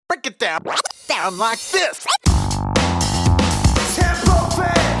Break it down like this. Tempo Fit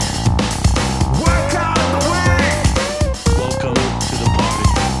Workout of the Week. Welcome to the party.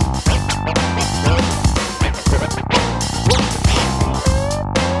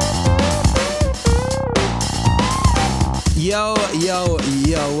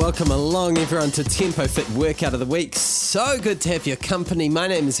 Yo, welcome along everyone to Tempo Fit Workout of the Week. So good to have your company. My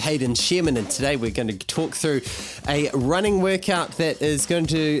name is Hayden Sherman and today we're going to talk through a running workout that is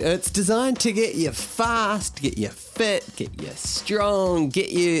it's designed to get you fast, get you fit, get you strong,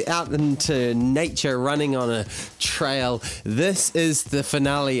 get you out into nature running on a trail. This is the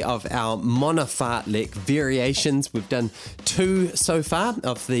finale of our monofartlek variations. We've done 2 so far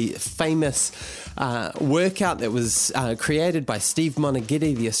of the famous workout that was created by Steve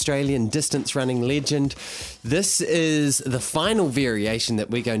Monaghitti, the Australian distance running legend. This is the final variation that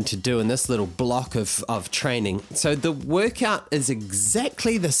we're going to do in this little block of training. So the workout is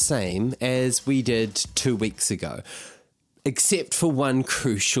exactly the same as we did 2 weeks ago, except for one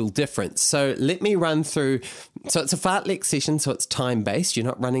crucial difference. So let me run through. So it's a fartlek session, so it's time-based. You're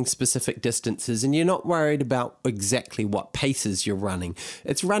not running specific distances and you're not worried about exactly what paces you're running.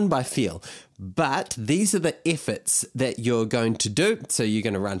 It's run by feel. But these are the efforts that you're going to do. So you're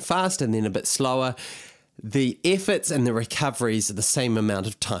going to run fast and then a bit slower. The efforts and the recoveries are the same amount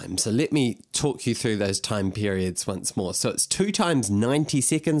of time. So let me talk you through those time periods once more. So it's 2 times 90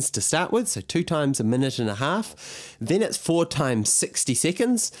 seconds to start with. So 2 times a minute and a half. Then it's 4 times 60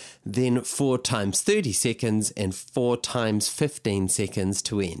 seconds. Then 4 times 30 seconds and 4 times 15 seconds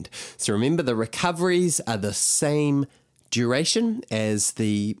to end. So remember, the recoveries are the same duration as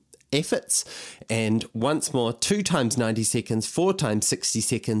the efforts, and once more, 2 times 90 seconds, 4 times 60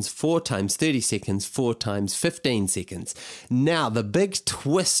 seconds, 4 times 30 seconds, 4 times 15 seconds. Now, the big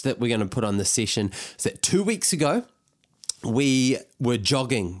twist that we're going to put on this session is that 2 weeks ago, we were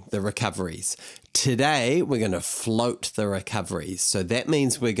jogging the recoveries. Today, we're going to float the recoveries. So that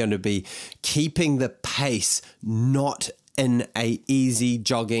means we're going to be keeping the pace not in a easy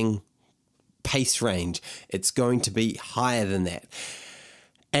jogging pace range. It's going to be higher than that.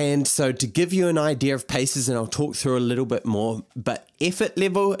 And so to give you an idea of paces, and I'll talk through a little bit more, but effort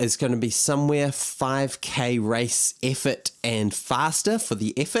level is going to be somewhere 5K race effort and faster for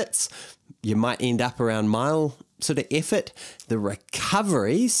the efforts. You might end up around mile sort of effort. The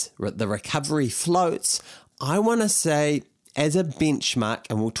recoveries, the recovery floats, I want to say as a benchmark,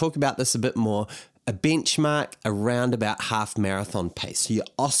 and we'll talk about this a bit more, a benchmark around about half marathon pace. So you're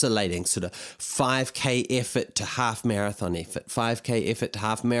oscillating sort of 5K effort to half marathon effort, 5K effort to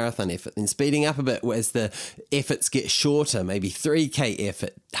half marathon effort, then speeding up a bit as the efforts get shorter, maybe 3K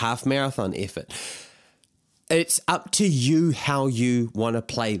effort, half marathon effort. It's up to you how you want to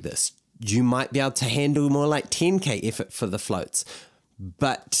play this. You might be able to handle more like 10K effort for the floats.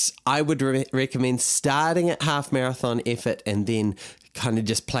 But I would recommend starting at half marathon effort and then kind of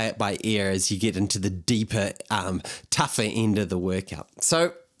just play it by ear as you get into the deeper, tougher end of the workout.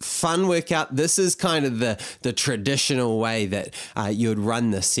 So fun workout. This is kind of the traditional way that you would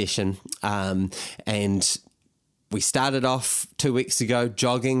run this session. And we started off 2 weeks ago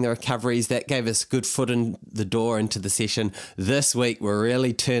jogging the recoveries. That gave us a good foot in the door into the session. This week, we're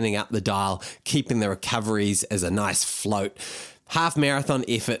really turning up the dial, keeping the recoveries as a nice float. Half marathon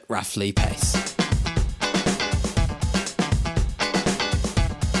effort, roughly pace.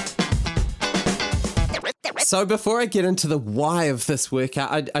 So before I get into the why of this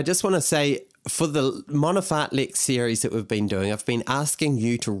workout, I just want to say for the monofartlek series that we've been doing, I've been asking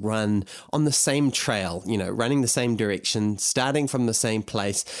you to run on the same trail, running the same direction, starting from the same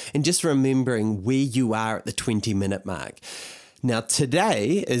place, and just remembering where you are at the 20-minute mark. Now,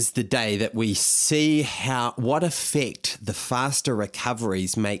 today is the day that we see what effect the faster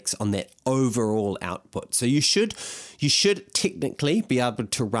recoveries makes on that overall output. So you should technically be able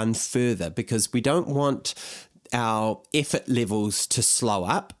to run further because we don't want our effort levels to slow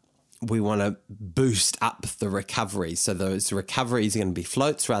up. We want to boost up the recoveries. So those recoveries are going to be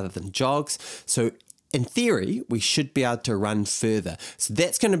floats rather than jogs. So in theory, we should be able to run further. So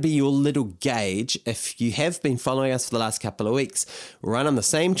that's going to be your little gauge. If you have been following us for the last couple of weeks, run on the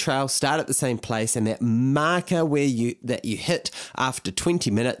same trail, start at the same place, and that marker that you hit after 20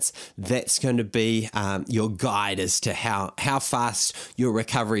 minutes, that's going to be your guide as to how fast your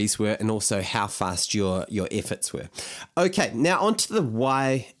recoveries were and also how fast your efforts were. Okay, now on to the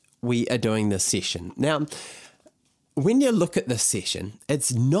why we are doing this session. Now, when you look at this session,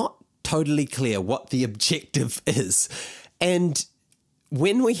 it's not totally clear what the objective is. And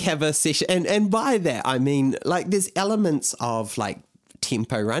when we have a session, and by that I mean like there's elements of like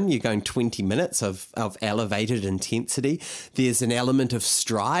tempo run. You're going 20 minutes of elevated intensity. There's an element of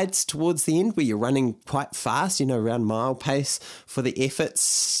strides towards the end where you're running quite fast, around mile pace for the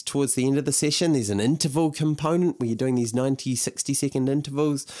efforts towards the end of the session. There's an interval component where you're doing these 90, 60-second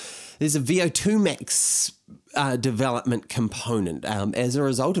intervals. There's a VO2 max development component as a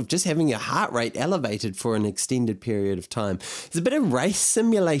result of just having your heart rate elevated for an extended period of time. There's a bit of race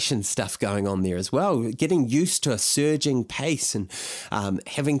simulation stuff going on there as well, getting used to a surging pace and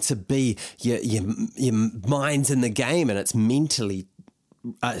having to be your mind's in the game, and it's mentally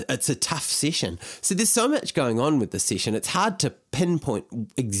it's a tough session. So there's so much going on with the session. It's hard to pinpoint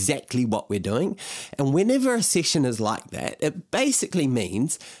exactly what we're doing. And whenever a session is like that, it basically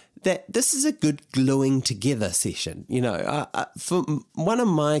means that this is a good gluing together session. For one of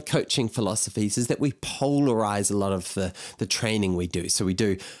my coaching philosophies is that we polarize a lot of the training we do. So we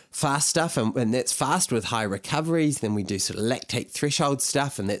do fast stuff, and that's fast with high recoveries. Then we do sort of lactate threshold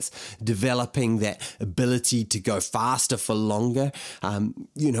stuff, and that's developing that ability to go faster for longer.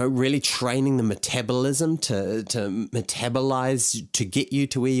 Really training the metabolism to metabolize to get you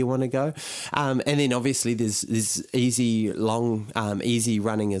to where you want to go. And then obviously there's easy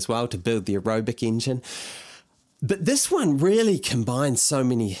running as well to build the aerobic engine. But this one really combines so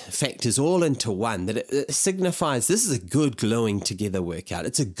many factors all into one that it signifies this is a good gluing together workout.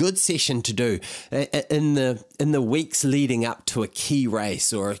 It's a good session to do in the weeks leading up to a key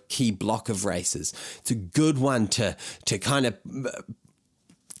race or a key block of races. It's a good one to kind of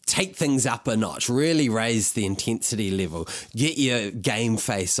take things up a notch, really raise the intensity level, get your game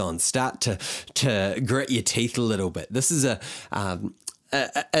face on, start to grit your teeth a little bit. This is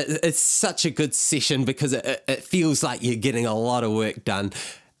it's such a good session because it feels like you're getting a lot of work done.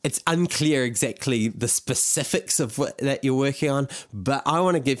 It's unclear exactly the specifics of what that you're working on, but I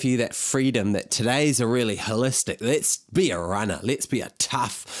want to give you that freedom that today's a really holistic. Let's be a runner. Let's be a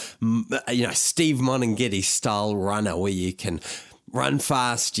tough, Steve Monanghetti style runner where you can run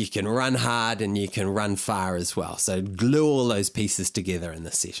fast, you can run hard, and you can run far as well. So glue all those pieces together in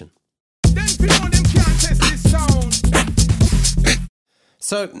this session.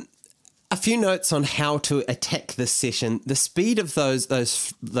 So a few notes on how to attack this session, the speed of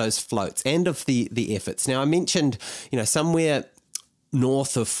those floats and of the efforts. Now I mentioned, somewhere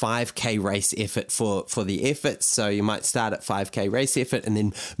north of 5K race effort for the efforts. So you might start at 5K race effort and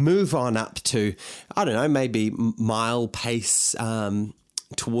then move on up to, maybe mile pace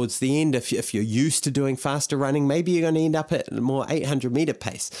towards the end. If you're used to doing faster running, maybe you're going to end up at a more 800 meter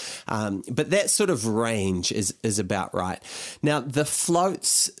pace. But that sort of range is about right. Now the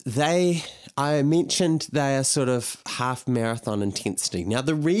floats, I mentioned they are sort of half marathon intensity. Now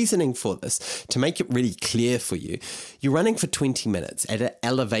the reasoning for this, to make it really clear for you, you're running for 20 minutes at an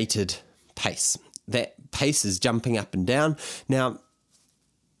elevated pace. That pace is jumping up and down. Now,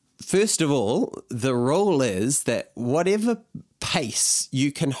 first of all, the rule is that whatever pace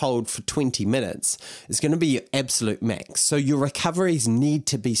you can hold for 20 minutes is going to be your absolute max. So your recoveries need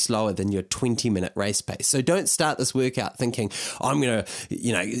to be slower than your 20-minute race pace. So don't start this workout thinking, I'm going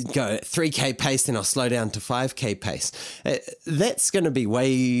to, go at 3K pace, then I'll slow down to 5K pace. That's going to be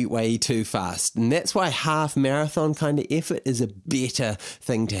way, way too fast. And that's why half marathon kind of effort is a better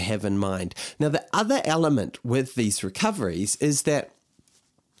thing to have in mind. Now, the other element with these recoveries is that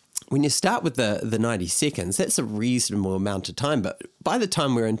when you start with the 90 seconds, that's a reasonable amount of time. But by the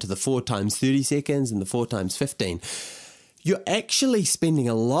time we're into the 4 times 30 seconds and the 4 times 15, you're actually spending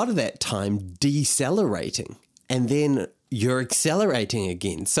a lot of that time decelerating, and then you're accelerating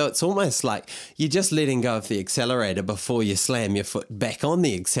again. So it's almost like you're just letting go of the accelerator before you slam your foot back on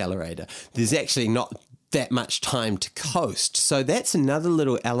the accelerator. There's actually not that much time to coast. So that's another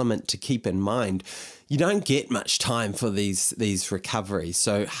little element to keep in mind. You don't get much time for these recoveries.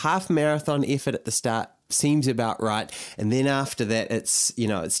 So half marathon effort at the start seems about right, and then after that, it's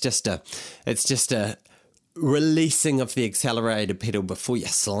just a releasing of the accelerator pedal before you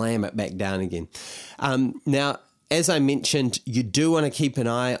slam it back down again. Now, as I mentioned, you do want to keep an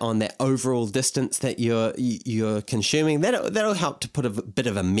eye on that overall distance that you're consuming. That'll help to put a bit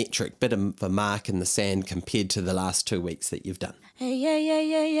of a metric, bit of a mark in the sand compared to the last 2 weeks that you've done. Hey,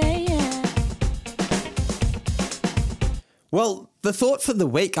 yeah. Well, the thought for the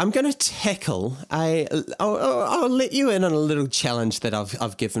week, I'm going to tackle I'll let you in on a little challenge that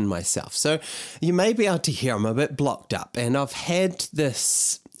I've given myself. So you may be able to hear I'm a bit blocked up, and I've had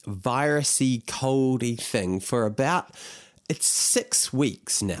this virusy, coldy thing for about it's 6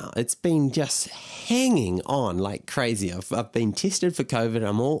 weeks now. It's been just hanging on like crazy. I've been tested for COVID.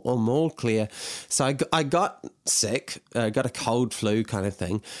 I'm all clear. So I got sick, got a cold flu kind of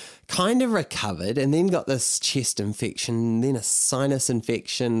thing, kind of recovered, and then got this chest infection, then a sinus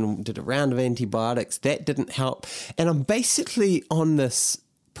infection, did a round of antibiotics. That didn't help. And I'm basically on this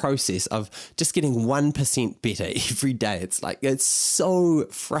process of just getting 1% better every day. It's so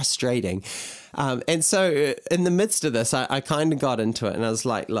frustrating. And so in the midst of this, I kind of got into it and I was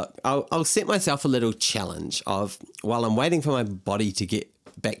like, look, I'll set myself a little challenge of, while I'm waiting for my body to get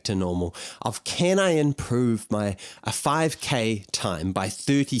back to normal, of can I improve a 5K time by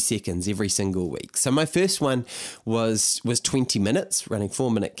 30 seconds every single week. So my first one was 20 minutes, running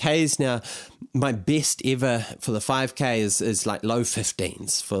 4-minute Ks. Now, my best ever for the 5K is like low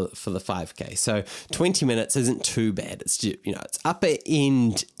 15s for the 5K. So 20 minutes isn't too bad. It's just, it's upper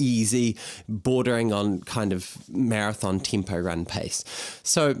end easy, bordering on kind of marathon tempo run pace.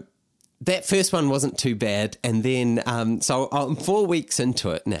 So that first one wasn't too bad. And then, so I'm 4 weeks into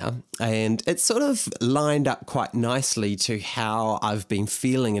it now, and it's sort of lined up quite nicely to how I've been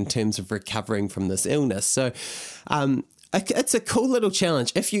feeling in terms of recovering from this illness. So, it's a cool little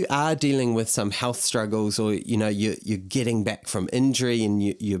challenge. If you are dealing with some health struggles, or, you're getting back from injury and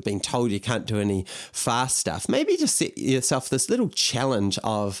you've been told you can't do any fast stuff, maybe just set yourself this little challenge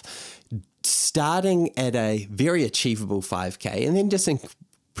of starting at a very achievable 5K and then just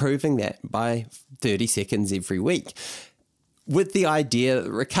improving that by 30 seconds every week, with the idea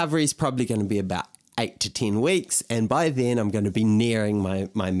that recovery is probably going to be about 8 to 10 weeks, and by then I'm going to be nearing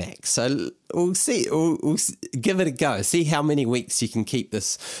my max. So we'll see. We'll give it a go. See how many weeks you can keep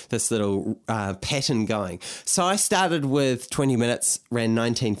this little pattern going. So I started with 20 minutes, ran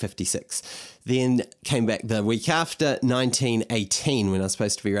 19:56. Then came back the week after, 19:18, when I was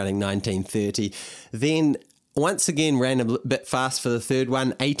supposed to be running 19:30. Then once again, ran a bit fast for the third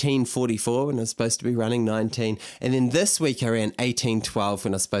one, 18:44 when I was supposed to be running 19. And then this week I ran 18:12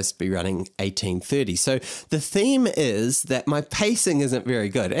 when I was supposed to be running 18:30. So the theme is that my pacing isn't very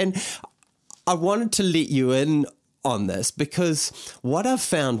good. And I wanted to let you in on this because what I've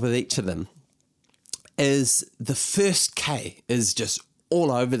found with each of them is the first K is just all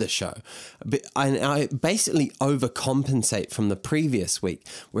over the show. I basically overcompensate from the previous week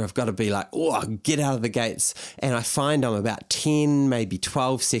where I've got to be like, get out of the gates. And I find I'm about 10, maybe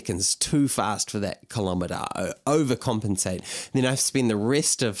 12 seconds too fast for that kilometre. I overcompensate. Then I spend the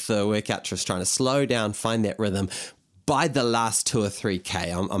rest of the workout just trying to slow down, find that rhythm. By the last 2 or 3K,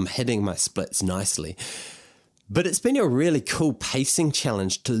 I'm hitting my splits nicely. But it's been a really cool pacing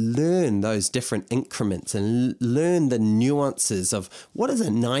challenge to learn those different increments and learn the nuances of what does a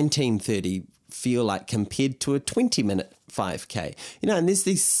 19:30 feel like compared to a 20-minute 5K. And there's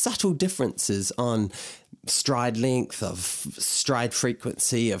these subtle differences on stride length, of stride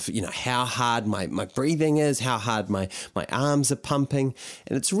frequency, of how hard my breathing is, how hard my arms are pumping.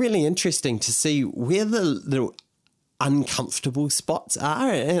 And it's really interesting to see where the little uncomfortable spots are.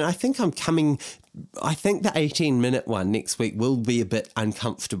 And I think the 18-minute one next week will be a bit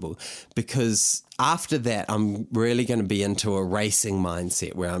uncomfortable, because after that, I'm really going to be into a racing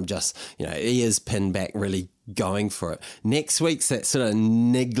mindset where I'm just, ears pinned back, really going for it. Next week's that sort of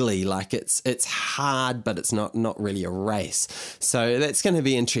niggly, like it's hard, but it's not really a race. So that's going to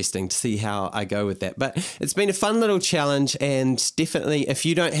be interesting to see how I go with that. But it's been a fun little challenge, and definitely if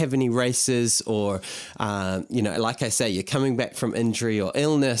you don't have any races or, like I say, you're coming back from injury or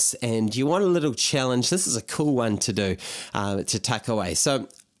illness and you want a little challenge, this is a cool one to do, to tuck away. So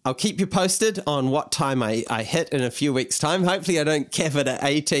I'll keep you posted on what time I hit in a few weeks' time. Hopefully I don't cap it at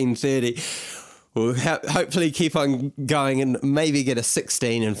 18:30. We'll hopefully keep on going and maybe get a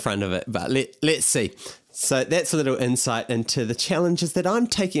 16 in front of it, but let's see. So that's a little insight into the challenges that I'm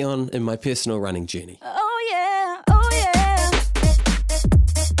taking on in my personal running journey. Oh yeah, oh yeah.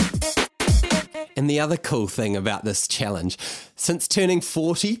 And the other cool thing about this challenge, since turning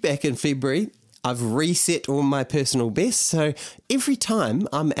 40 back in February, I've reset all my personal bests. So every time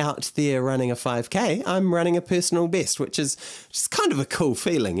I'm out there running a 5K, I'm running a personal best, which is just kind of a cool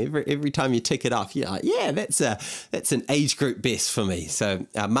feeling. Every time you tick it off, you're like, yeah, that's an age group best for me. So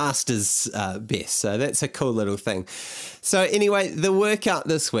a master's best. So that's a cool little thing. So anyway, the workout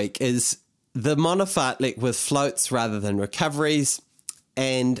this week is the monofartlek with floats rather than recoveries.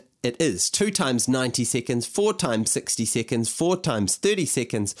 And it is 2 times 90 seconds, 4 times 60 seconds, 4 times 30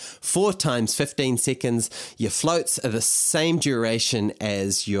 seconds, 4 times 15 seconds. Your floats are the same duration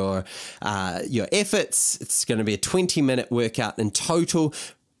as your efforts. It's going to be a 20-minute workout in total.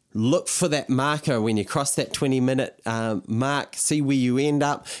 Look for that marker when you cross that 20-minute mark. See where you end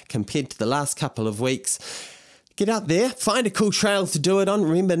up compared to the last couple of weeks. Get out there, find a cool trail to do it on.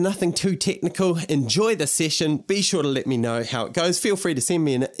 Remember, nothing too technical. Enjoy the session. Be sure to let me know how it goes. Feel free to send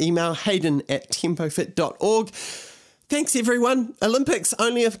me an email, hayden@tempofit.org. Thanks, everyone. Olympics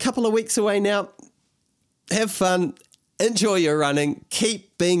only a couple of weeks away now. Have fun. Enjoy your running.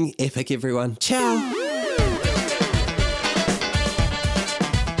 Keep being epic, everyone. Ciao.